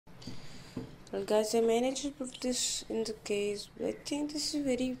Well, guys, I managed to put this in the case. I think this is a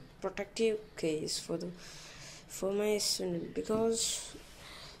very protective case for my student because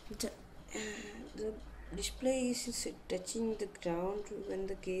the the display is touching the ground when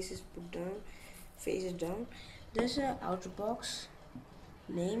the case is put down, face down. There's a outer box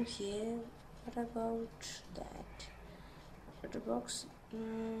name here. What about that outer box?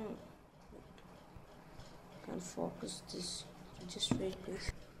 Can't focus this. Just wait,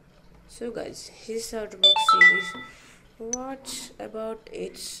 please. So guys, here's the outer box series. What about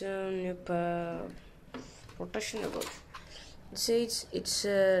its protection about? It says it's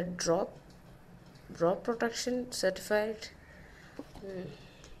a drop protection certified.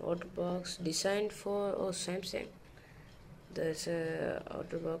 Outer box designed for Samsung. There's a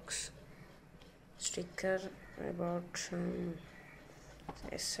outer box sticker about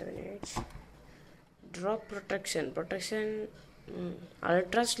S78. Drop protection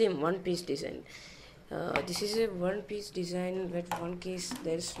ultra slim one piece design. This is a one piece design with one case.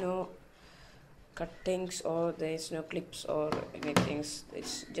 There's no cuttings or there's no clips or anything.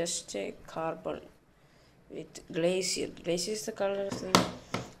 It's just a carbon with glacier. Glacier is the color of the.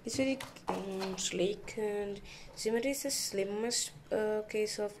 It's very sleek, and Zimmer is the slimmest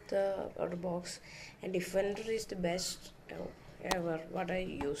case of the outer box, and Defender is the best ever what I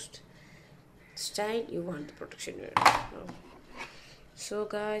used. Style you want the protection. So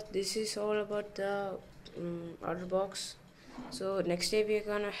guys, this is all about the outer box. So next day we're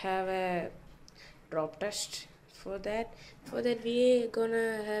gonna have a drop test. For that we're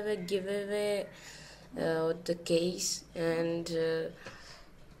gonna have a giveaway the case, and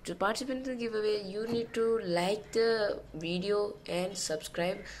to participate in the giveaway you need to like the video and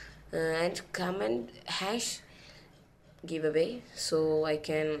subscribe and comment hash giveaway, so I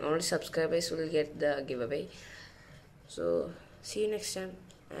can only subscribers will get the giveaway. So see you next time,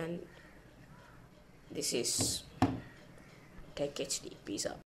 and this is Tech HD. Peace out.